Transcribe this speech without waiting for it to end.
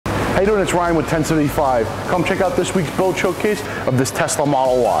How you doing? It's Ryan with 1075. Come check out this week's build showcase of this Tesla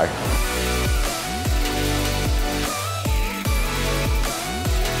Model Y.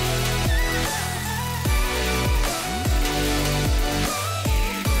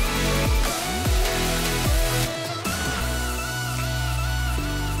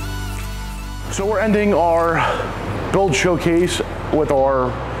 So we're ending our build showcase with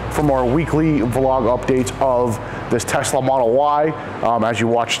from our weekly vlog updates of this Tesla Model Y. As you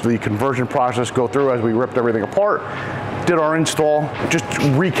watch the conversion process go through as we ripped everything apart, did our install. Just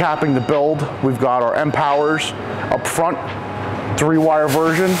recapping the build, we've got our M powers up front, 3-wire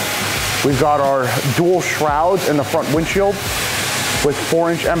version. We've got our dual shrouds in the front windshield with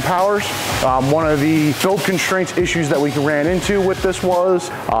 4-inch M powers. One of the build constraints issues that we ran into with this was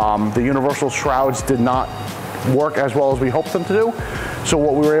the universal shrouds did not work as well as we hoped them to do. So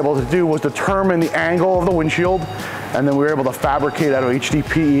what we were able to do was determine the angle of the windshield, and then we were able to fabricate out of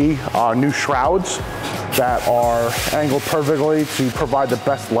HDPE new shrouds that are angled perfectly to provide the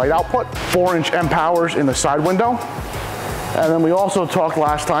best light output. 4-inch M powers in the side window. And then we also talked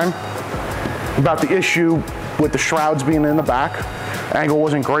last time about the issue with the shrouds being in the back. Angle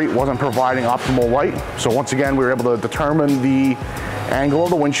wasn't great, wasn't providing optimal light. So once again, we were able to determine the angle of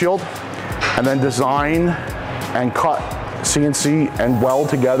the windshield and then design and cut CNC and weld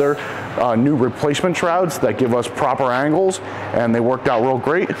together new replacement shrouds that give us proper angles, and they worked out real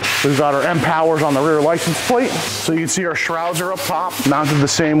great. We've got our M powers on the rear license plate. So you can see our shrouds are up top, mounted the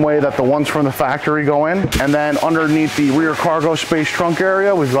same way that the ones from the factory go in. And then underneath the rear cargo space trunk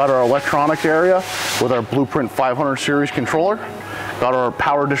area, we've got our electronic area with our Blueprint 500 series controller. Got our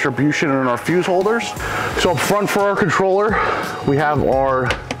power distribution and our fuse holders. So up front for our controller, we have our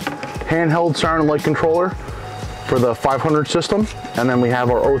handheld siren light controller for the 500 system, and then we have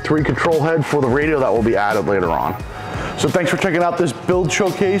our O3 control head for the radio that will be added later on. So thanks for checking out this build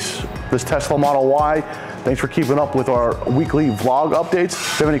showcase, this Tesla Model Y. Thanks for keeping up with our weekly vlog updates.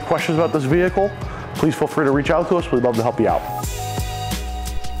 If you have any questions about this vehicle, please feel free to reach out to us. We'd love to help you out.